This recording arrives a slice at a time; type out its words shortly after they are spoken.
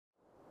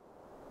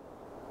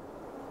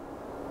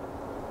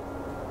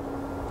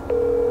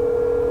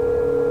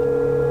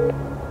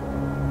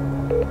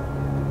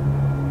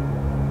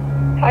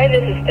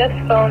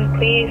this phone,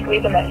 please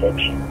leave a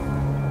message.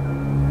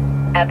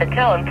 At the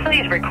tone,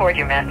 please record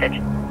your message.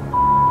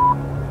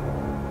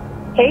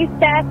 Hey,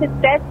 Steph, it's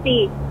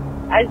Betsy.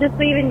 I was just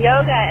leaving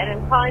yoga, and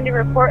I'm calling to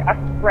report a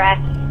fresh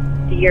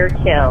deer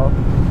kill.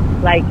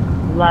 Like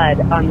blood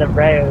on the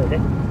road.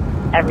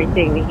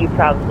 Everything that you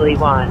probably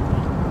want.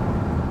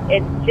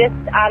 It's just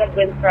out of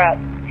Winthrop,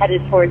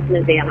 headed towards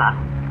Mazama.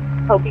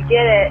 Hope you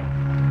get it.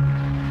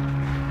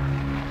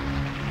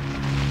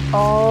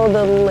 All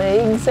the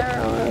legs are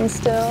on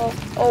still.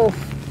 Oh.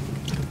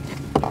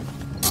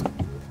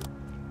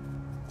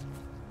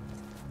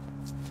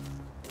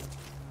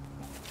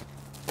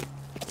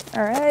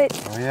 All right.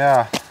 Oh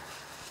yeah.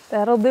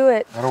 That'll do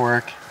it. That'll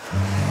work.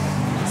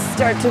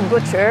 Start to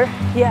butcher.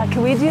 Yeah,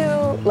 can we do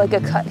like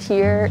a cut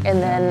here and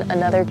then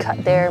another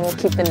cut there, and we'll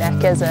keep the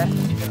neck as a...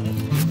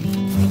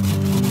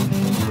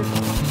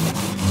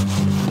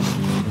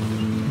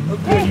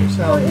 Okay,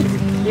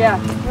 yeah,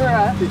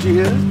 we're Did you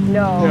hit it?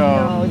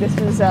 No, this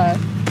is Is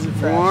it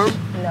fresh. warm?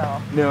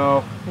 No.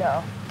 No.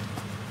 No.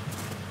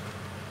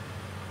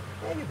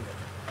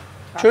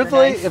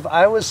 Truthfully, nice. if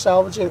I was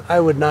salvaging, I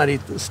would not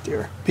eat this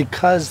deer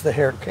because the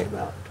hair came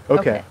out.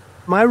 Okay.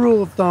 My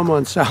rule of thumb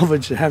on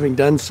salvage, having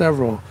done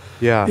several,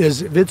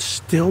 is if it's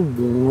still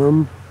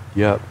warm,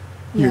 you're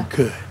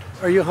good.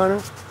 Are you a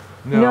hunter?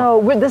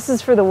 No, this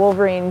is for the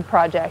Wolverine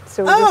project,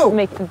 so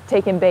we're just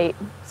taking bait.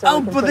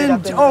 So For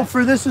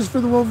this is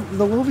for the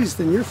Wolvies,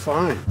 then you're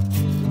fine.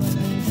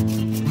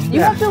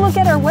 You have to look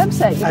at our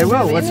website. I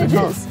will. What's it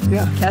called?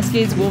 Yeah.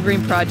 Cascade's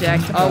Wolverine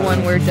Project,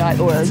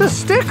 alloneword.org. It's a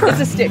sticker.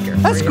 It's a sticker.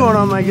 That's going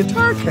on my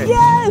guitar case.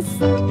 Yes!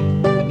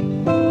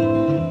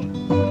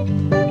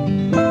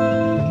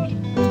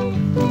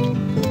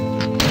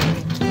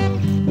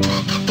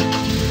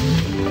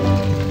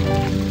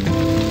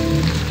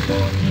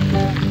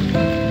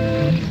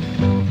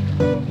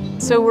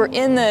 So we're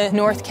in the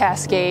North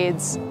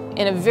Cascades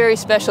in a very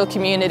special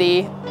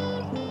community.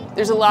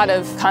 There's a lot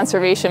of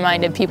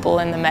conservation-minded people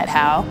in the Met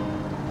How.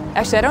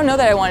 Actually, I don't know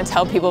that I want to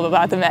tell people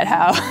about the Met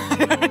How.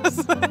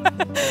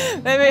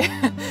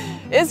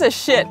 It's a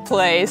shit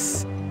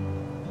place.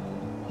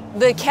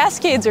 The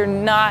Cascades are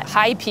not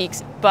high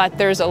peaks, but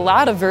there's a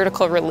lot of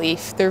vertical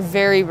relief. They're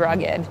very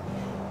rugged.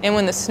 And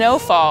when the snow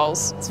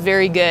falls, it's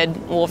very good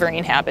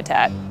Wolverine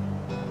habitat.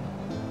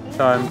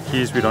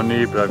 Keys we don't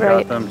need, but I've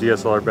got them.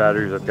 DSLR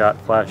batteries, I've got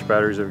flash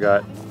batteries, we're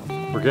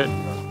good.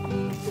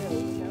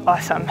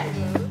 Awesome.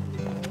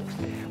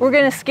 We're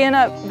gonna scan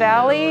up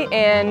Valley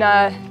and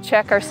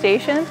check our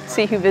station,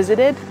 see who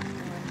visited,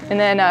 and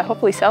then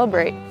hopefully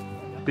celebrate.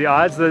 The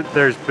odds that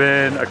there's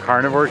been a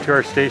carnivore to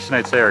our station,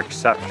 I'd say, are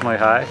exceptionally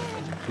high.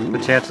 The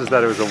chances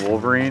that it was a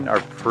Wolverine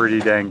are pretty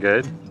dang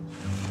good.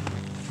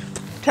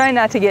 Try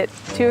not to get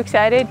too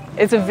excited.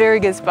 It's a very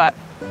good spot.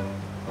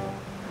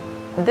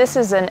 This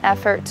is an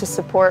effort to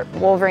support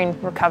Wolverine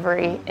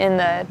recovery in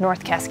the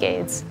North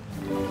Cascades.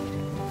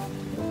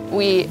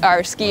 We are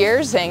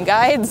skiers and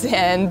guides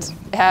and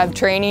have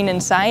training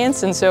in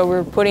science, and so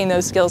we're putting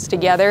those skills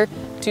together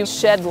to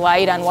shed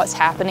light on what's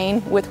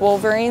happening with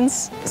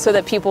Wolverines so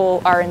that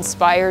people are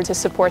inspired to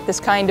support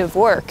this kind of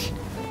work.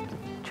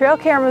 Trail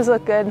cameras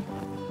look good.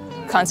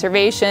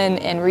 Conservation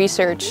and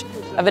research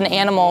of an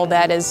animal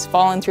that has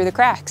fallen through the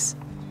cracks.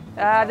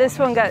 This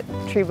one got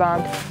tree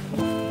bombed.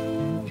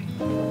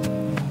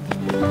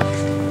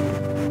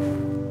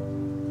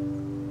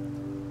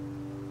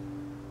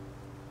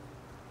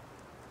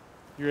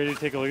 You ready to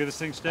take a look at this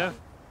thing, Steph?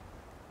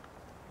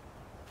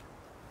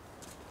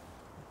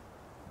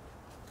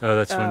 Oh,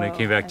 that's when they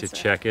came back to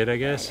check it, I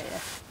guess? Yeah.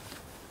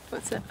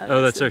 What's that?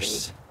 Oh, that's our...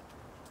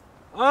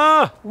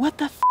 Ah! What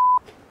the f?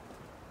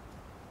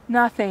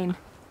 Nothing.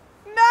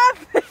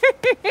 Nothing!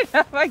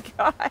 Oh my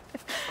God.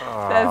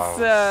 Oh, that's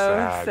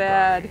so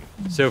sad.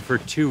 So for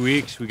 2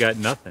 weeks, we got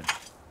nothing.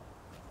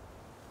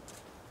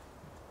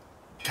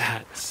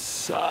 That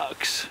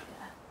sucks.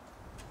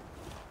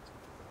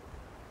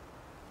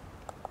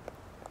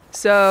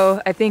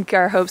 So I think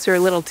our hopes are a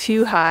little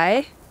too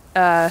high.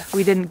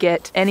 We didn't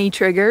get any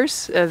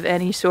triggers of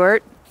any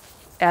sort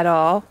at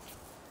all.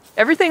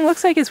 Everything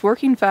looks like it's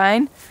working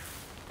fine.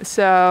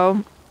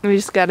 So we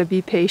just got to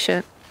be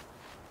patient.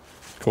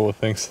 Cool,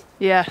 thanks.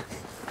 Yeah.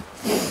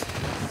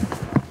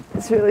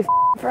 It's really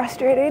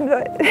frustrating,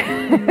 but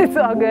it's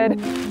all good.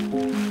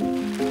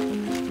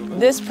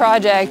 This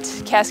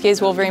project,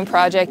 Cascade's Wolverine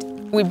Project,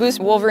 we boost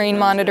Wolverine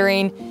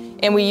monitoring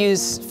and we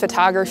use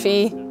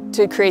photography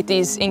to create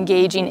these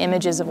engaging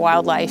images of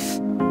wildlife.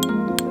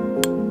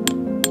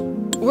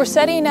 We're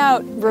setting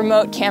out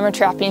remote camera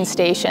trapping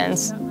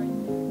stations.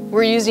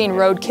 We're using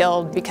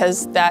roadkill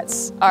because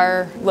that's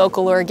our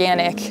local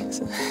organic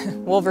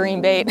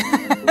Wolverine bait.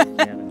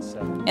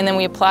 And then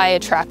we apply a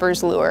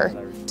trapper's lure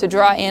to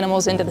draw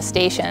animals into the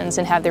stations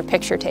and have their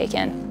picture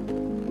taken.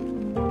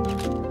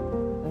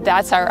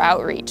 That's our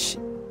outreach.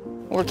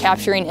 We're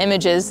capturing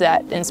images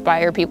that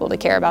inspire people to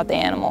care about the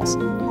animals.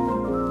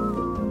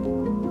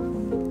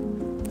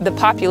 The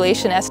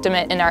population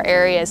estimate in our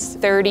area is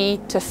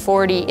 30 to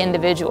 40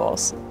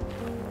 individuals.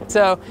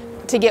 So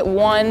to get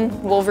one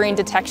Wolverine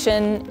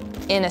detection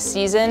in a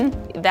season,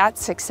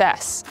 that's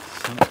success.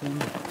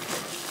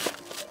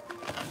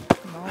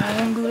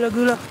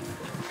 Gula.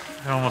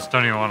 I almost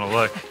don't even want to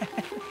look.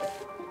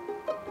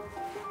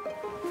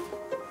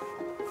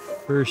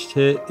 First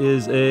hit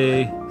is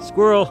a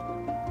squirrel.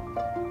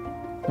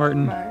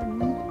 Martin.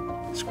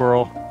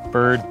 Squirrel.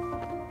 Bird.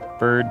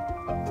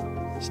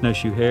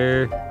 Snowshoe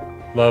hare.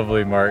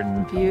 Lovely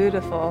Martin.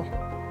 Beautiful.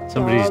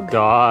 Somebody's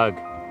dog.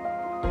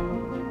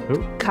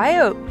 Ooh.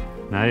 Coyote.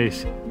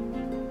 Nice.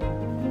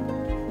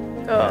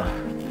 Oh.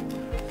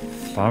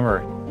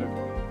 Bummer.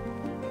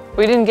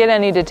 We didn't get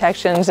any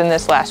detections in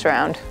this last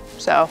round,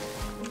 so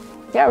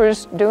yeah, we're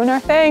just doing our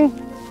thing,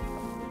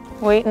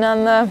 waiting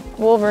on the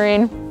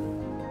Wolverine.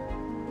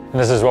 And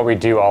this is what we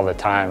do all the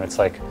time. It's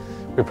like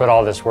we put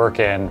all this work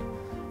in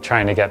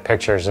trying to get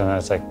pictures, and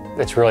it's like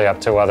it's really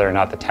up to whether or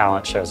not the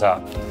talent shows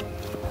up.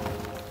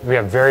 We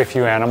have very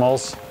few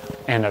animals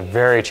in a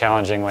very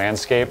challenging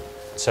landscape,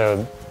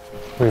 so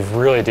we've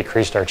really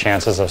decreased our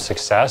chances of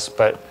success,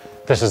 but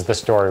this is the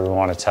story we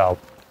want to tell.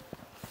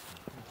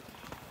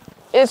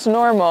 It's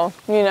normal,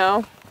 you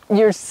know?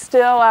 You're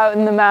still out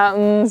in the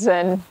mountains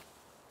and,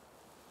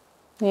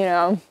 you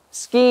know,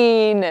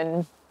 skiing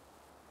and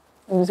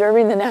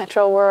observing the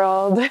natural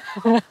world.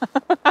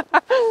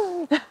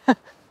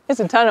 It's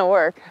a ton of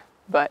work,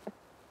 but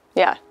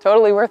yeah,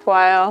 totally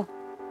worthwhile.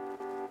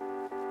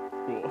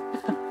 Cool.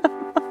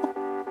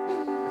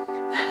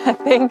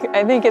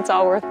 I think it's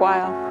all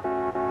worthwhile.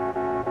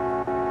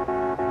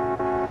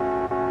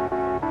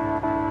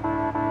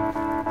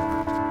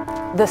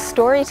 The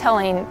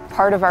storytelling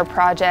part of our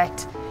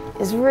project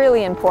is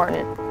really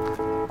important.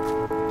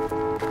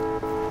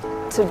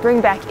 To bring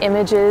back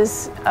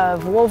images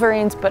of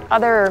wolverines, but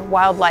other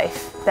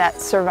wildlife that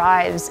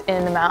survives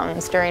in the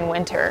mountains during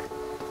winter.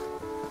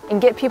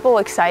 And get people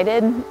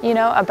excited, you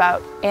know,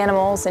 about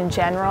animals in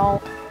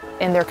general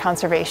and their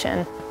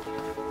conservation.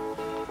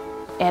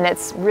 And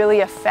it's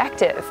really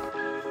effective.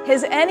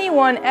 Has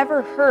anyone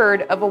ever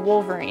heard of a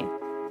wolverine?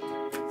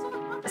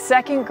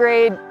 Second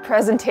grade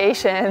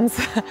presentations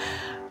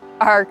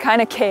are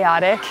kind of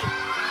chaotic,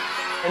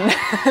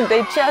 and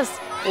they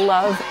just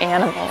love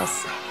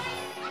animals.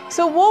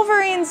 So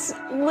wolverines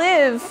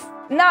live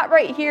not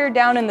right here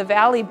down in the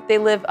valley, but they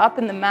live up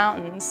in the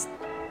mountains.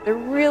 They're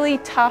really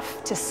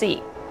tough to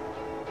see.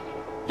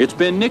 It's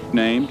been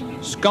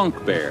nicknamed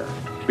skunk bear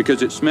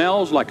because it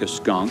smells like a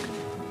skunk,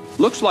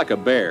 looks like a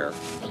bear,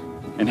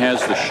 and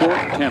has the short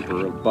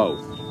temper of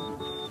both.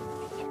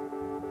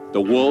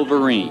 The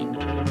Wolverine.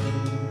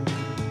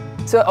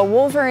 So a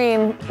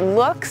wolverine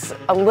looks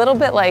a little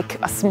bit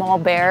like a small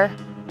bear.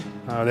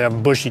 They have a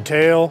bushy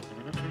tail,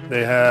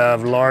 they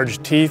have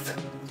large teeth,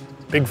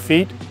 big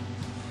feet.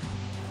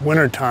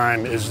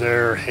 Wintertime is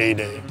their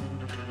heyday.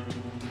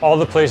 All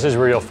the places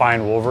where you'll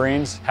find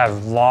wolverines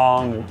have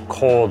long,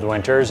 cold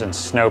winters and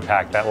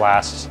snowpack that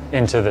lasts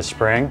into the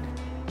spring.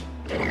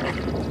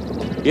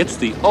 It's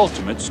the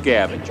ultimate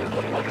scavenger,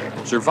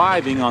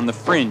 surviving on the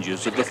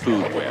fringes of the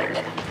food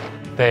web.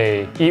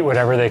 They eat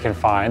whatever they can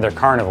find. They're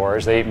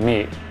carnivores, they eat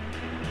meat.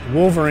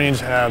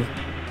 Wolverines have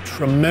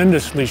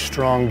tremendously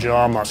strong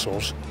jaw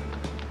muscles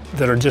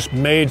that are just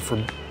made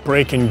for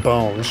breaking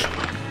bones.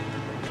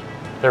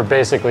 They're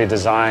basically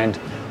designed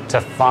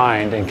to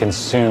find and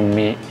consume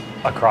meat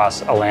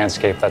across a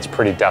landscape that's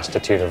pretty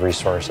destitute of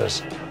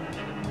resources.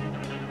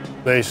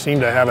 They seem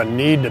to have a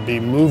need to be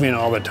moving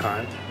all the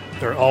time.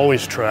 They're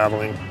always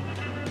traveling.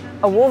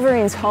 A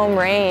wolverine's home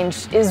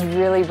range is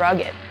really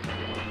rugged.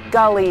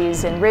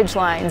 Gullies and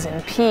ridgelines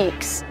and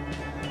peaks.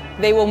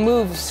 They will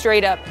move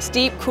straight up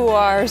steep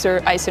couloirs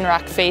or ice and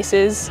rock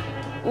faces,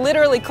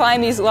 literally climb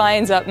these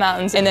lines up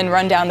mountains and then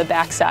run down the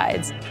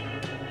backsides.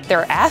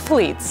 They're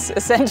athletes,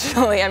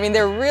 essentially. I mean,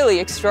 they're really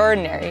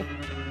extraordinary.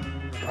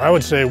 I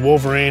would say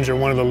wolverines are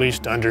one of the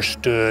least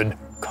understood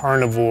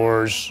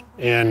carnivores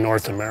in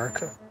North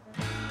America.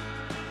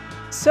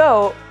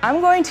 So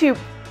I'm going to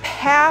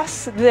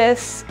pass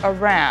this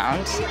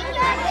around.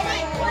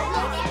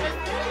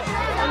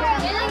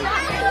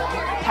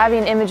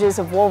 Having images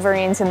of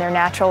wolverines in their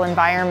natural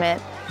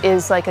environment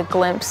is like a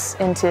glimpse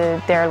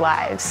into their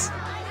lives.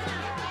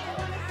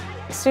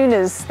 As soon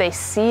as they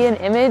see an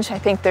image, I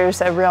think there's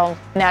a real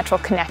natural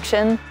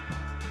connection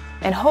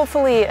and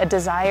hopefully a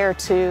desire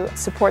to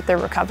support their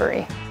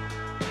recovery.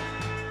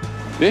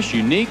 This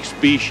unique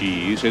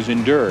species has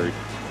endured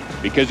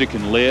because it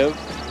can live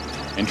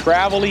and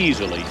travel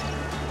easily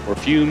where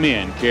few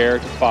men care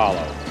to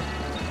follow.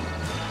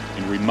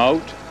 In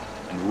remote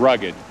and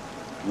rugged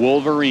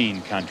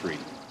Wolverine country.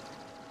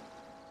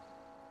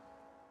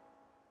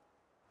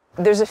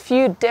 There's a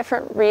few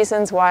different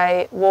reasons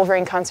why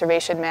wolverine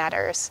conservation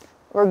matters.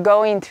 We're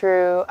going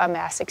through a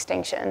mass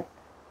extinction.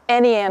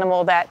 Any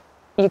animal that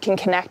you can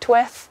connect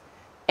with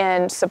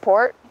and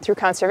support through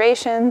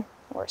conservation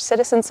or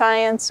citizen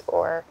science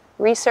or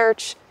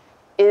research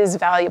is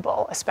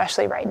valuable,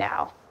 especially right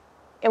now.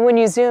 And when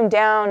you zoom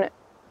down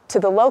to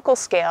the local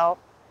scale,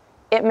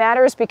 it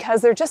matters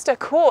because they're just a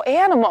cool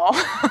animal.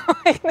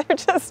 They're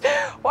just,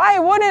 why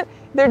wouldn't,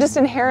 they're just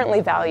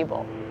inherently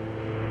valuable.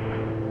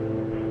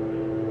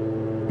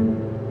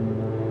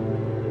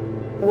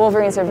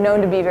 Wolverines are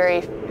known to be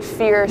very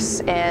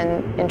fierce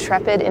and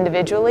intrepid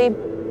individually,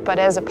 but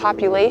as a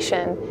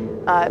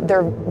population,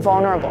 they're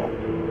vulnerable.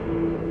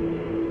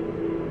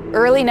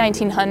 Early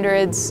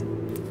 1900s,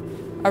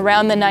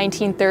 around the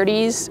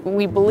 1930s,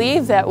 we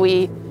believe that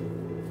we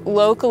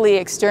locally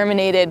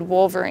exterminated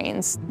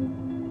wolverines.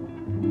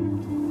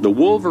 The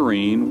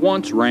wolverine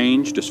once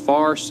ranged as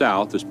far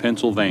south as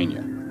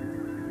Pennsylvania.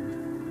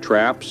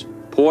 Traps,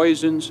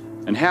 poisons,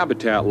 and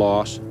habitat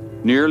loss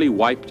nearly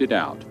wiped it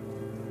out.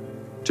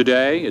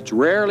 Today, it's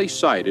rarely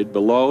sighted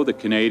below the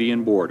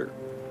Canadian border.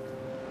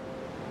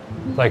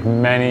 Like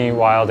many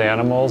wild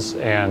animals,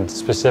 and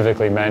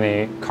specifically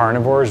many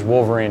carnivores,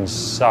 wolverines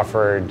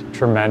suffered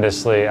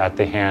tremendously at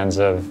the hands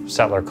of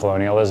settler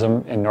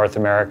colonialism in North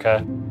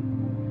America.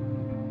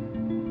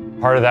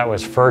 Part of that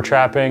was fur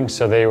trapping,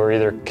 so they were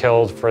either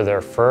killed for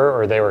their fur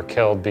or they were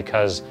killed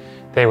because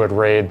they would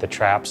raid the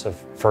traps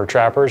of fur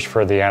trappers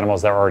for the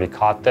animals that were already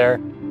caught there.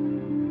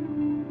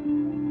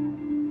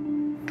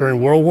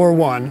 During World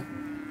War I,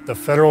 the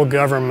federal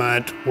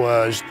government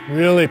was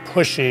really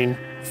pushing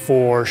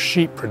for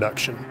sheep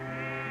production.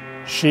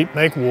 Sheep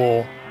make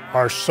wool.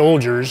 Our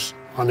soldiers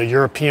on the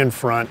European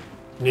front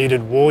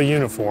needed wool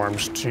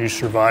uniforms to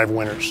survive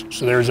winters.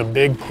 So there's a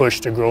big push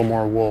to grow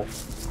more wool.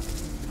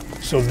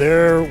 So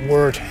there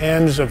were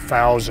tens of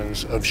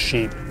thousands of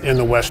sheep in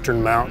the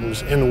Western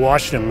Mountains, in the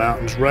Washington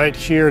Mountains. Right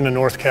here in the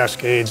North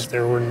Cascades,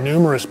 there were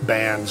numerous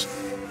bands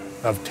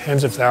of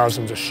tens of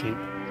thousands of sheep.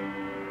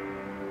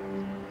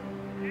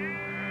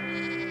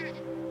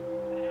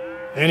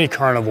 Any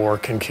carnivore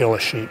can kill a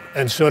sheep.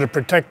 And so to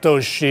protect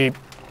those sheep,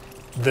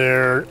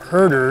 their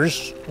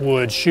herders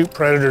would shoot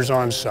predators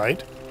on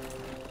sight.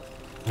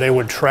 They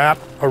would trap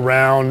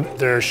around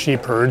their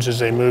sheep herds as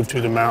they moved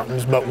through the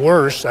mountains. But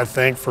worse, I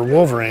think, for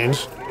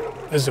wolverines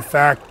is the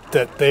fact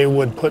that they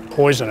would put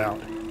poison out.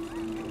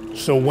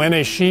 So when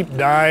a sheep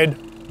died,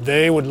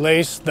 they would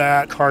lace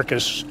that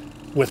carcass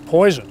with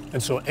poison.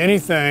 And so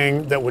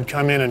anything that would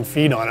come in and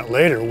feed on it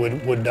later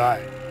would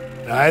die.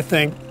 And I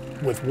think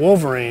with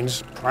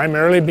wolverines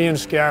primarily being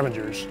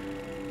scavengers,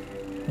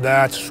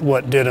 that's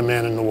what did them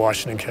in the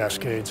Washington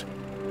Cascades.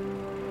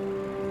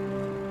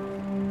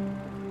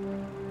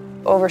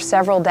 Over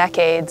several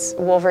decades,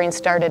 wolverines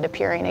started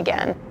appearing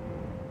again,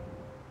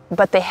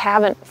 but they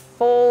haven't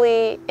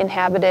fully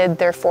inhabited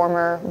their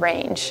former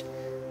range.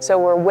 So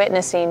we're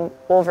witnessing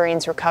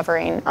wolverines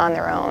recovering on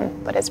their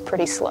own, but it's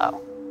pretty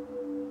slow.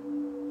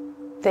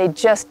 They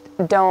just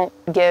don't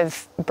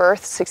give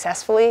birth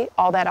successfully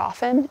all that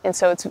often, and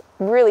so it's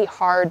really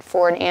hard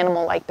for an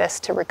animal like this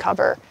to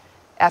recover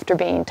after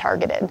being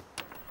targeted.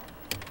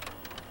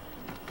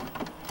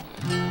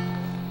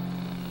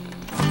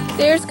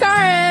 There's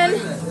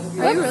Karen.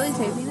 Are you really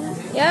taping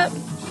it? Yep.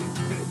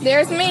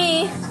 There's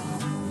me.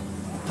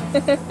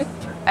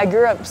 I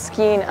grew up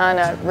skiing on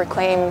a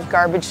reclaimed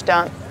garbage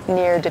dump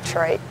near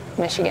Detroit,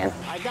 Michigan.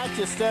 I got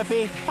you,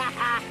 Steffi.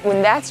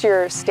 When that's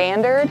your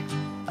standard,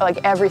 like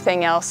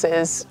everything else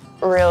is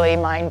really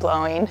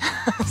mind-blowing.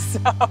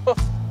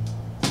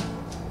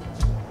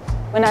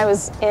 When I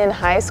was in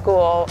high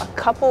school, a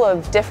couple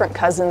of different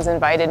cousins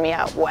invited me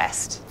out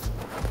west,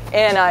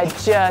 and I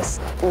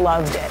just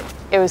loved it.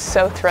 It was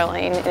so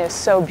thrilling, and it was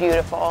so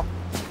beautiful.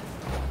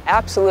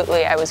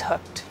 Absolutely, I was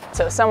hooked.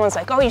 So someone's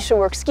like, oh, you should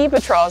work ski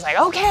patrol. I was like,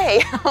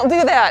 okay, I'll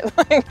do that.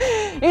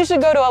 Like, you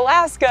should go to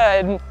Alaska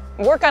and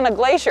work on a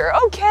glacier.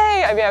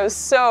 Okay. I mean, I was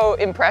so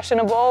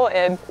impressionable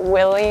and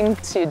willing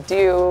to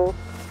do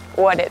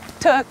what it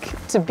took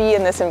to be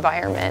in this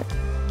environment.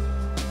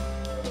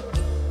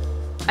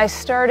 I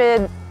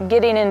started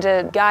getting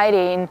into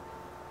guiding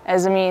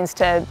as a means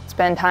to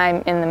spend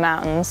time in the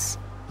mountains.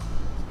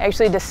 I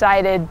actually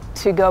decided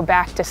to go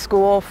back to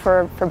school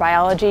for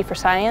biology, for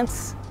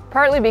science,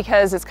 partly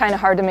because it's kind of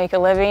hard to make a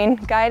living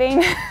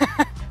guiding,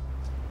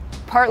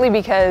 partly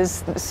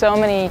because so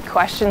many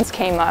questions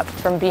came up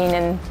from being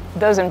in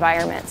those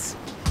environments.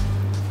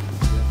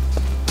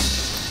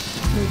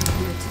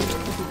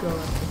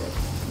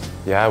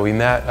 Yeah, we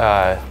met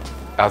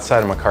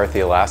outside of McCarthy,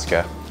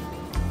 Alaska.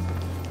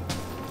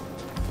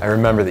 I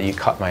remember that you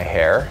cut my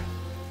hair.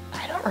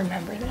 I don't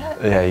remember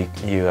that. Yeah,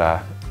 you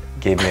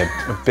gave me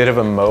a bit of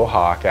a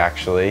mohawk,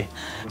 actually.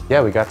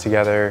 Yeah, we got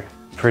together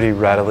pretty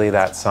readily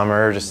that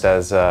summer, just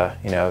as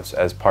you know,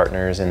 as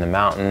partners in the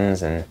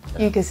mountains, and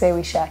you could say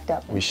we shacked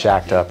up. We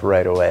shacked up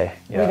right away.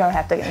 Yeah. We don't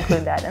have to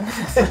include that in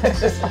this.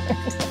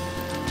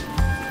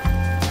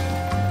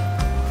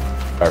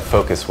 Our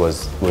focus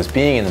was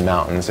being in the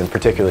mountains, and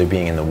particularly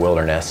being in the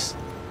wilderness.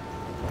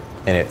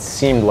 And it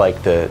seemed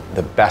like the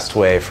best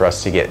way for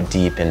us to get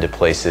deep into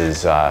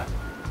places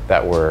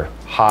that were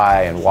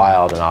high and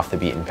wild and off the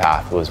beaten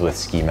path was with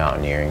ski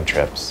mountaineering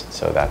trips.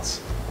 So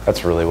that's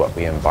really what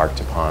we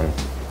embarked upon.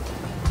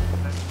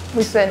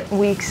 We spent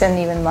weeks and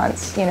even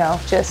months, you know,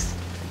 just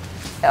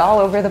all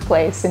over the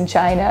place in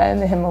China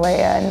and the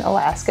Himalaya and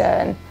Alaska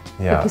and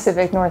the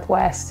Pacific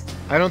Northwest.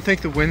 I don't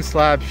think the wind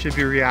slabs should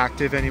be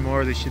reactive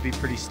anymore. They should be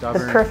pretty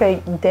stubborn. The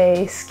perfect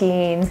day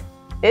skiing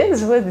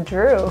is with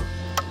Drew.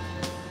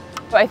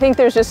 I think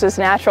there's just this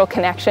natural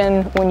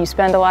connection when you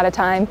spend a lot of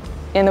time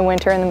in the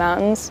winter in the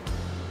mountains.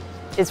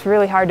 It's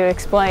really hard to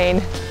explain.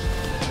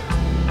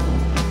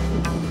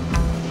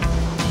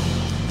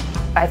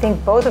 I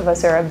think both of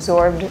us are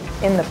absorbed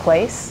in the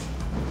place,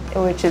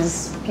 which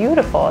is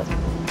beautiful.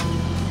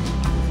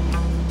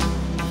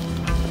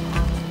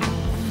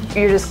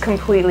 You're just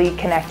completely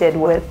connected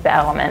with the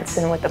elements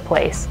and with the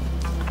place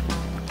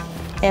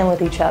and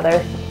with each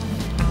other.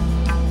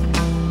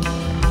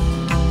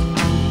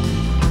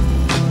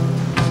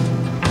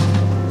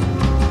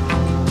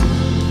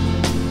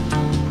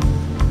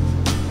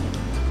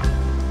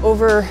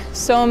 Over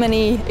so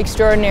many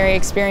extraordinary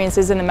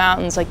experiences in the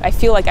mountains, like I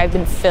feel like I've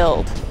been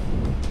filled.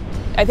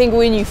 I think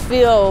when you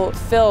feel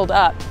filled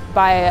up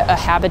by a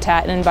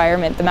habitat, an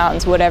environment, the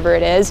mountains, whatever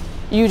it is,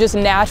 you just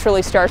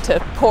naturally start to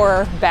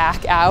pour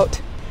back out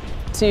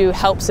to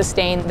help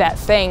sustain that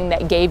thing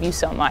that gave you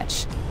so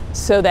much,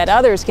 so that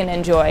others can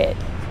enjoy it,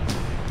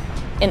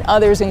 and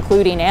others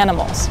including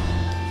animals.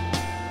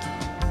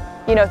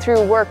 You know,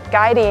 through work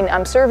guiding,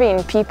 I'm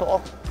serving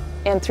people,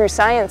 and through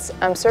science,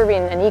 I'm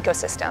serving an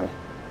ecosystem.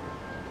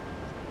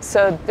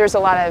 So there's a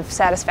lot of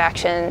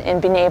satisfaction in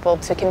being able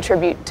to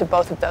contribute to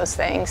both of those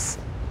things.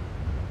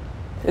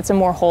 It's a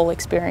more whole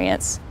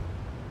experience.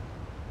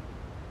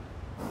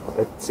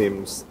 It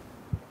seems,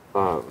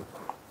 I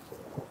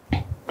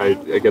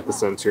get the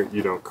sense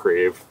you don't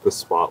crave the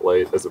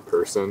spotlight as a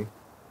person.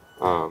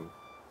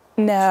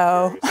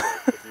 No.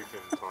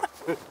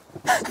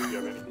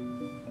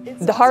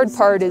 The hard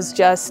part is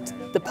just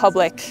the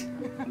public.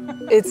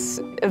 It's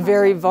a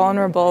very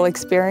vulnerable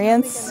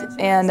experience,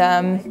 and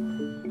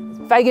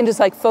if I can just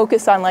like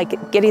focus on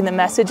like getting the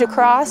message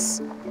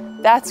across,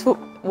 that's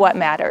what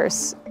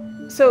matters.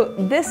 So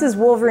this is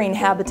Wolverine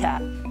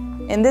habitat,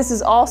 and this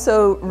is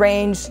also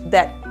range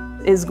that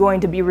is going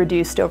to be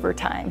reduced over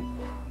time.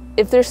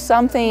 If there's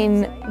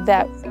something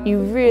that you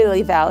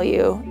really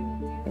value,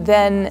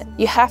 then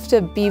you have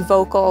to be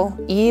vocal,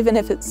 even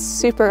if it's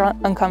super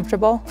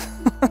uncomfortable.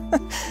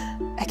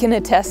 I can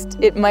attest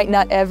it might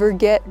not ever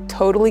get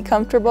totally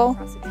comfortable.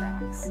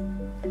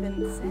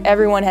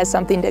 Everyone has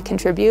something to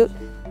contribute,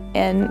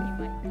 and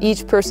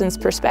each person's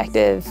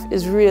perspective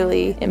is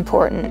really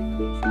important.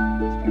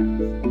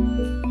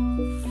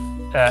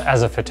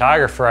 As a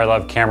photographer, I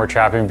love camera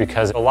trapping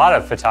because a lot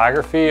of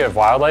photography of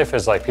wildlife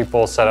is like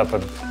people set up a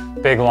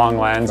big long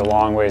lens a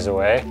long ways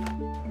away.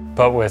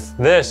 But with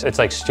this, it's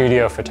like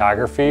studio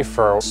photography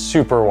for a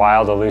super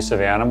wild,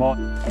 elusive animal.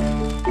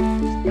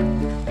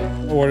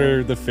 What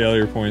are the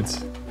failure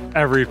points?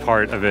 Every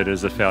part of it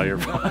is a failure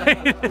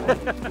point.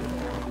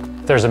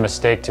 If there's a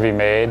mistake to be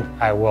made,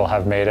 I will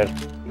have made it.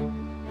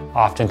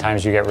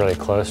 Oftentimes you get really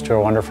close to a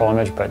wonderful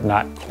image, but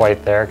not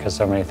quite there because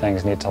so many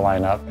things need to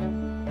line up.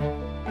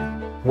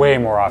 Way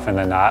more often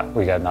than not,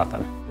 we get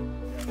nothing.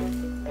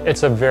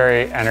 It's a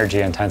very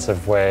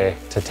energy-intensive way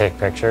to take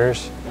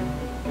pictures.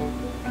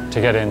 To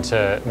get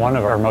into one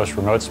of our most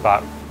remote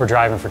spots, we're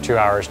driving for 2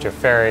 hours to a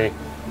ferry,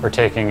 we're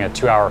taking a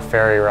 2-hour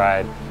ferry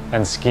ride,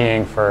 and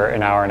skiing for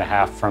an hour and a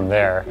half from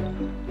there.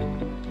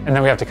 And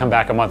then we have to come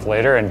back a month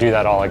later and do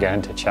that all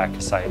again to check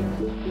a site.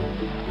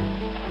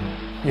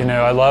 You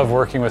know, I love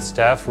working with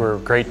Steph. We're a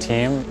great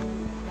team.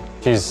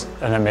 She's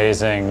an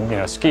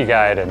amazing, ski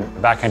guide and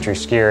backcountry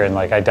skier, and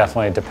I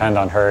definitely depend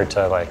on her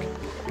to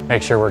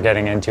make sure we're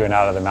getting into and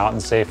out of the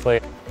mountains safely.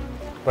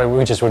 But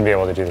we just wouldn't be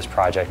able to do this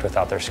project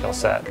without their skill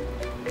set.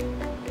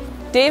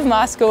 Dave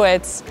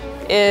Moskowitz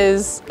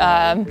is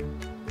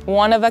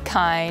one of a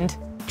kind.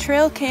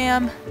 Trail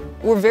cam.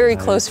 We're very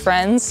close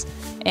friends,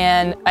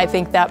 and I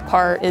think that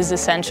part is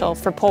essential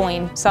for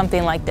pulling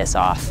something like this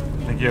off.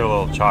 I think you have a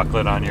little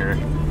chocolate on your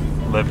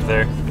lip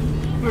there.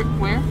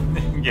 Where?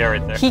 Yeah,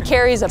 right there. He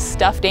carries a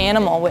stuffed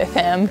animal with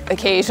him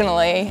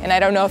occasionally, and I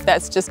don't know if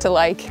that's just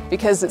to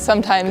because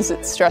sometimes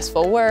it's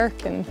stressful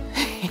work, and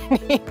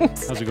he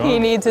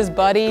needs his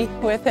buddy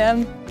with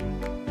him.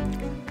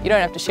 You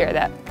don't have to share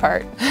that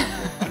part.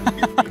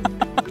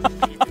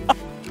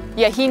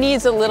 Yeah, he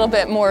needs a little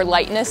bit more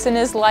lightness in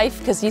his life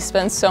because he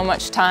spends so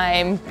much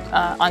time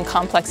on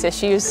complex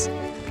issues.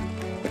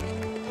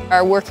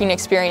 Our working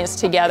experience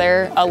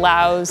together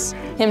allows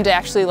him to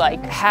actually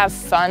have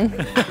fun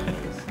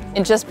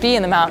and just be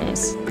in the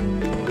mountains.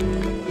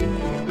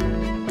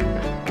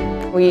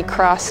 We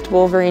crossed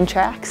Wolverine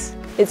tracks.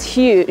 It's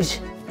huge.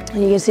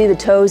 And you can see the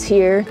toes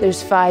here.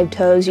 There's 5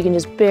 toes. You can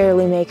just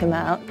barely make them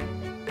out.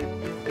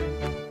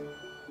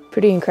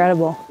 Pretty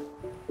incredible.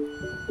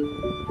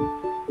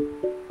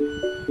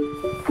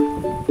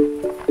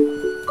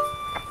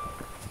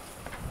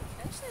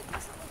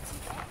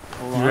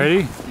 You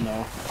ready?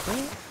 No.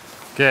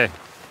 Okay.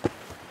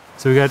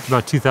 So we got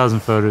about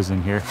 2,000 photos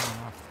in here.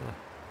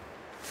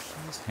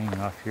 Just hanging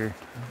off here.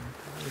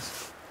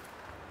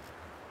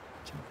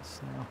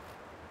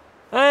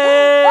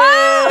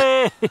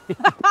 Hey!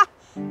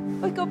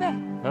 Wait, go back.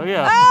 Oh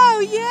yeah. Oh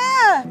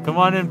yeah! Come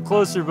on in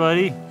closer,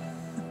 buddy.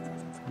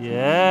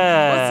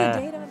 Yeah. What's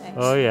the date on it?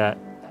 Oh yeah.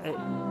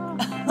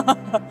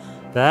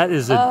 That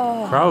is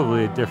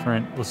probably a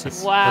different. We'll see.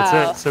 Wow.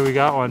 That's it. So we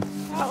got one.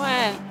 That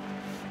one.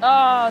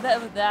 Oh,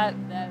 that.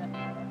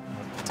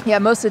 Yeah,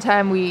 most of the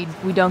time we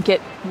don't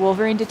get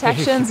Wolverine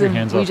detections,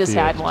 and we just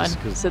had one.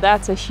 So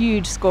that's a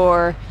huge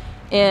score.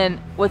 And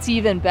what's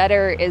even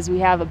better is we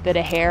have a bit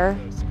of hair.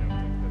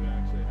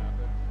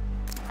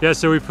 Yeah,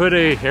 so we put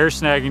a hair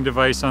snagging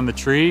device on the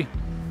tree,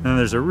 and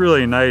there's a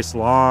really nice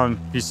long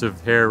piece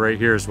of hair right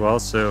here as well.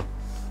 So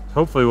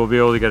hopefully we'll be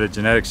able to get a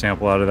genetic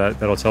sample out of that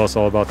that'll tell us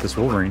all about this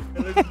Wolverine.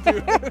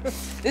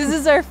 This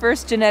is our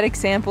first genetic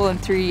sample in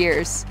 3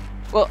 years.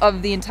 Well,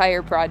 of the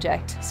entire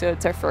project, so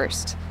it's our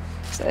first.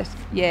 So,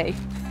 yay.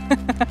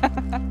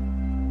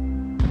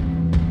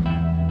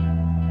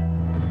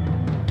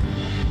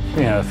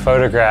 You know,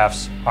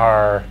 photographs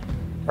are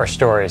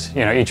stories.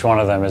 You know, each one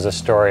of them is a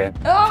story.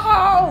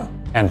 Oh!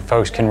 And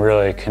folks can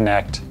really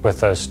connect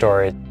with those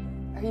stories.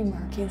 Are you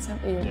marking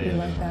something? You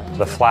mark that one?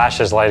 The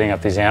flashes lighting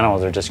up these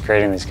animals are just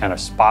creating these kind of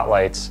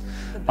spotlights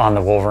on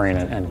the Wolverine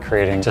and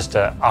creating just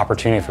an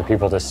opportunity for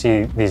people to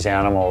see these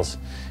animals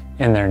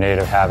in their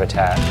native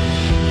habitat.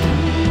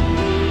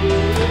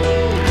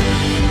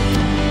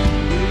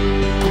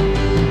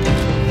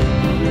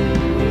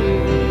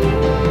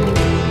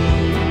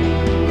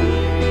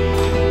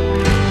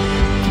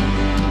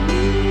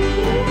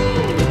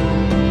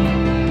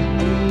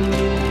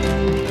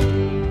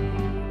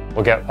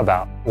 We'll get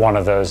about one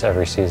of those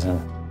every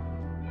season.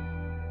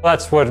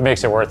 That's what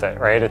makes it worth it,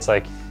 right? It's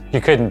like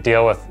you couldn't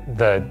deal with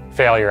the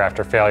failure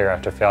after failure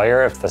after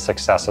failure if the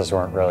successes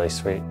weren't really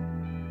sweet.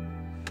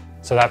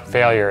 So that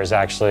failure is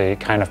actually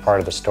kind of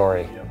part of the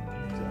story.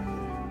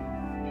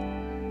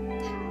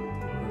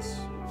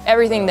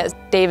 Everything that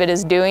David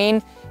is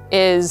doing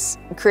is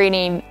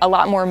creating a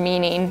lot more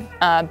meaning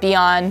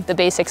beyond the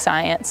basic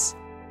science.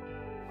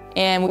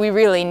 And we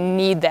really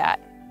need that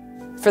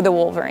for the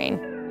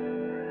Wolverine.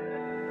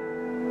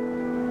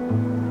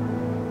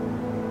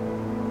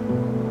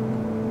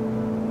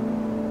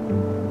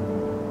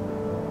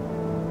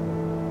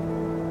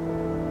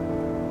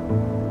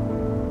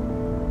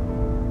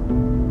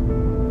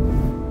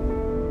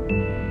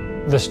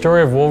 The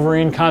story of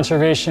Wolverine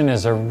conservation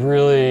is a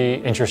really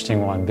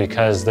interesting one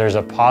because there's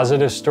a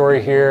positive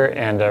story here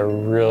and a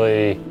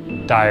really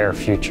dire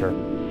future.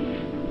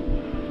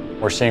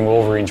 We're seeing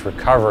Wolverines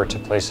recover to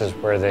places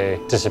where they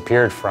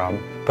disappeared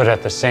from, but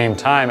at the same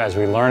time, as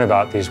we learn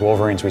about these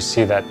Wolverines, we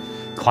see that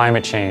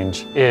climate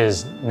change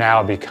is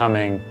now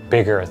becoming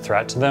bigger a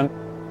threat to them.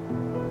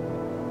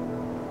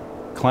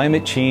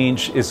 Climate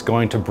change is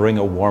going to bring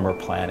a warmer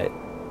planet,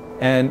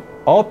 and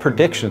all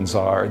predictions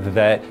are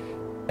that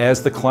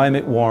as the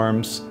climate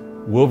warms,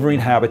 Wolverine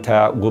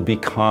habitat will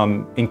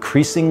become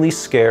increasingly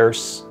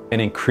scarce and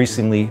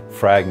increasingly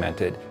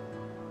fragmented.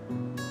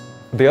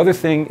 The other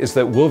thing is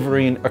that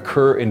Wolverine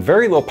occur in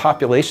very low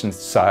population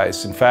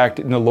size. In fact,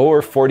 in the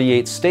lower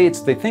 48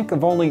 states, they think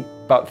of only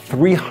about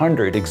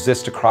 300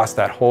 exist across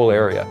that whole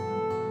area.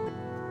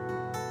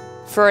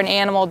 For an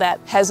animal that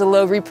has a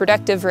low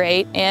reproductive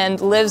rate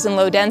and lives in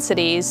low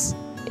densities,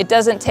 it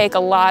doesn't take a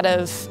lot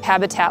of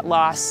habitat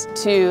loss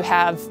to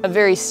have a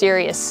very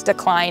serious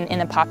decline in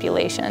a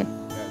population.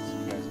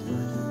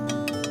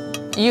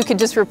 You could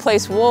just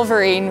replace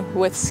Wolverine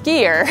with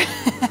skier,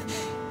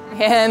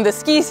 and the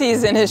ski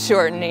season is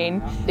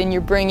shortening, and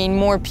you're bringing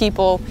more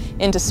people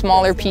into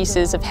smaller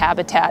pieces of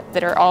habitat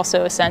that are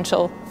also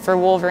essential for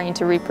Wolverine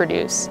to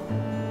reproduce.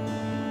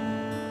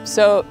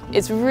 So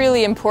it's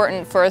really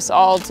important for us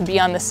all to be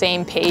on the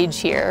same page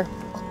here.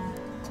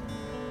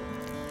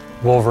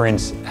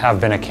 Wolverines have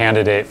been a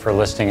candidate for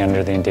listing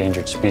under the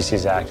Endangered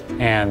Species Act,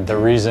 and the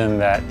reason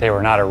that they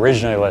were not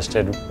originally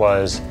listed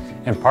was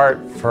in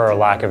part for a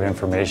lack of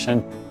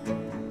information.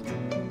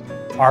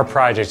 Our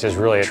project is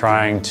really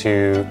trying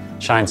to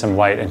shine some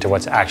light into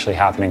what's actually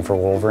happening for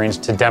Wolverines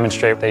to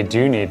demonstrate they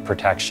do need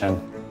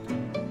protection.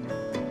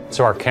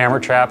 So our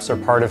camera traps are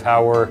part of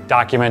how we're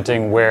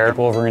documenting where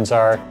Wolverines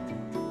are.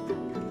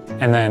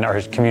 And then our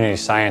community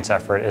science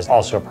effort is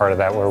also a part of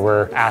that, where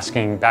we're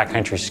asking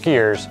backcountry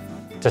skiers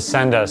to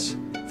send us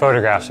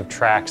photographs of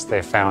tracks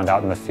they found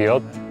out in the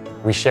field.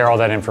 We share all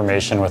that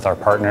information with our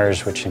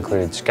partners, which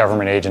includes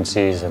government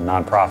agencies and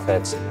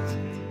nonprofits.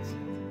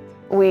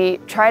 We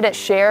try to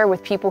share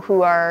with people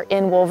who are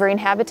in Wolverine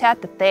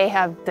habitat that they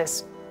have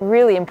this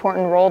really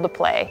important role to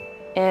play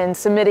in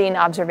submitting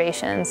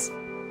observations.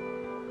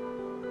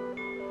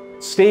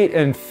 State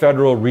and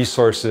federal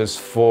resources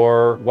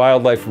for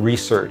wildlife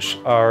research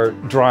are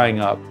drying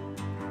up.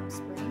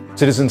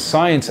 Citizen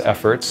science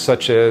efforts,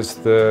 such as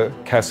the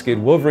Cascade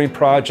Wolverine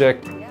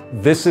Project,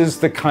 this is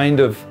the kind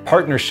of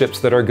partnerships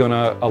that are going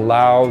to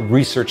allow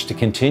research to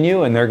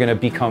continue, and they're going to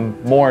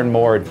become more and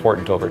more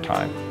important over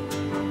time.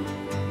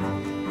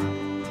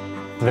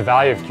 The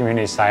value of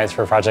community science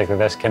for a project like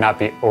this cannot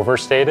be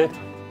overstated,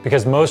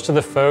 because most of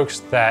the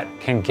folks that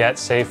can get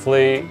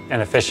safely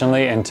and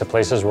efficiently into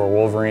places where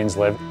Wolverines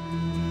live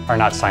are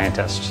not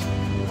scientists.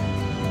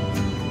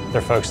 They're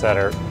folks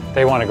that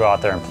they want to go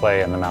out there and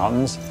play in the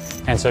mountains.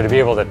 And so to be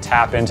able to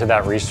tap into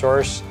that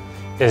resource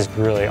is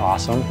really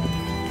awesome.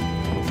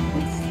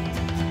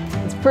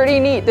 It's pretty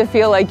neat to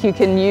feel like you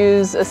can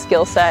use a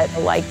skill set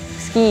like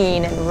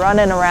skiing and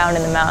running around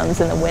in the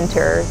mountains in the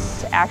winter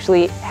to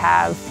actually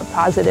have a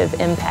positive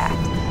impact.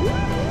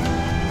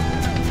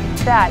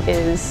 That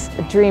is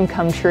a dream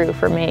come true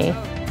for me.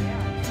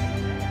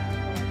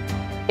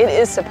 It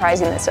is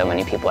surprising that so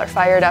many people are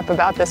fired up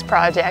about this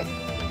project.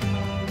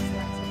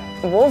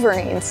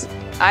 Wolverines,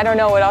 I don't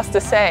know what else to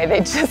say.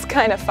 They just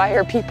kind of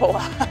fire people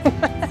up.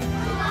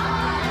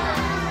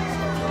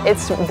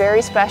 It's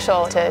very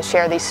special to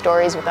share these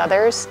stories with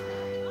others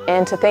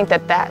and to think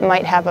that that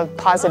might have a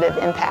positive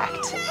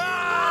impact.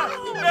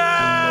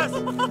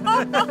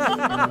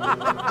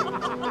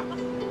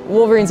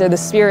 Wolverines are the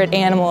spirit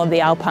animal of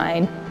the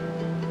alpine.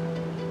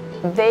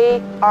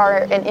 They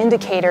are an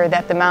indicator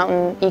that the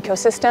mountain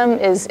ecosystem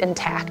is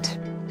intact.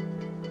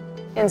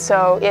 And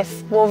so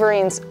if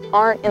wolverines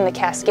aren't in the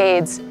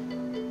Cascades,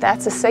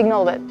 that's a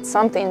signal that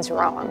something's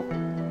wrong.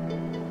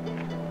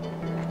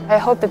 I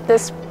hope that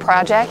this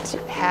project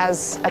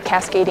has a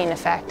cascading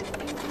effect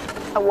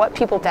of what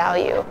people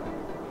value,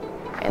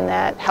 and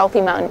that healthy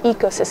mountain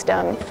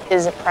ecosystem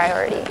is a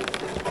priority,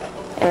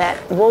 and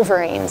that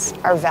wolverines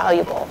are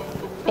valuable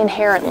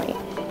inherently.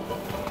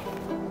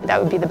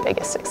 That would be the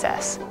biggest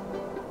success.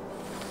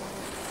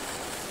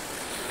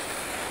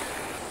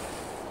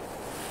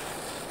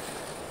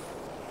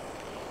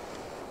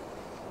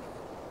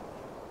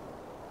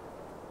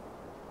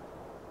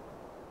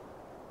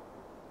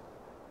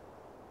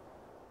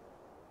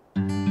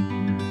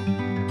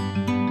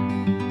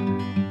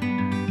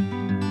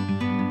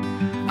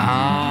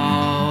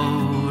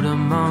 Out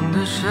among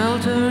the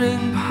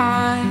sheltering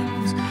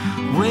pines,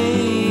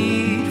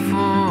 wait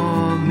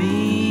for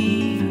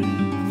me.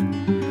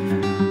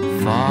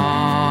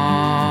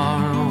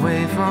 Far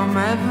away from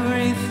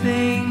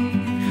everything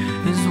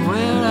is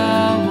where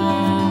I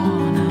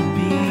wanna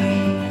be.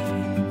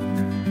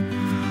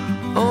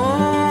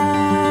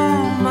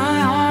 Oh, my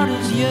heart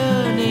is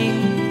yearning.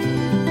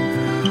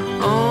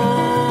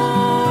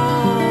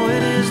 Oh,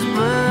 it is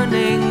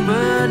burning,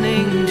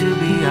 burning to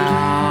be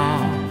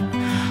out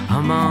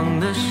among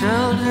the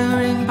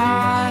sheltering pines.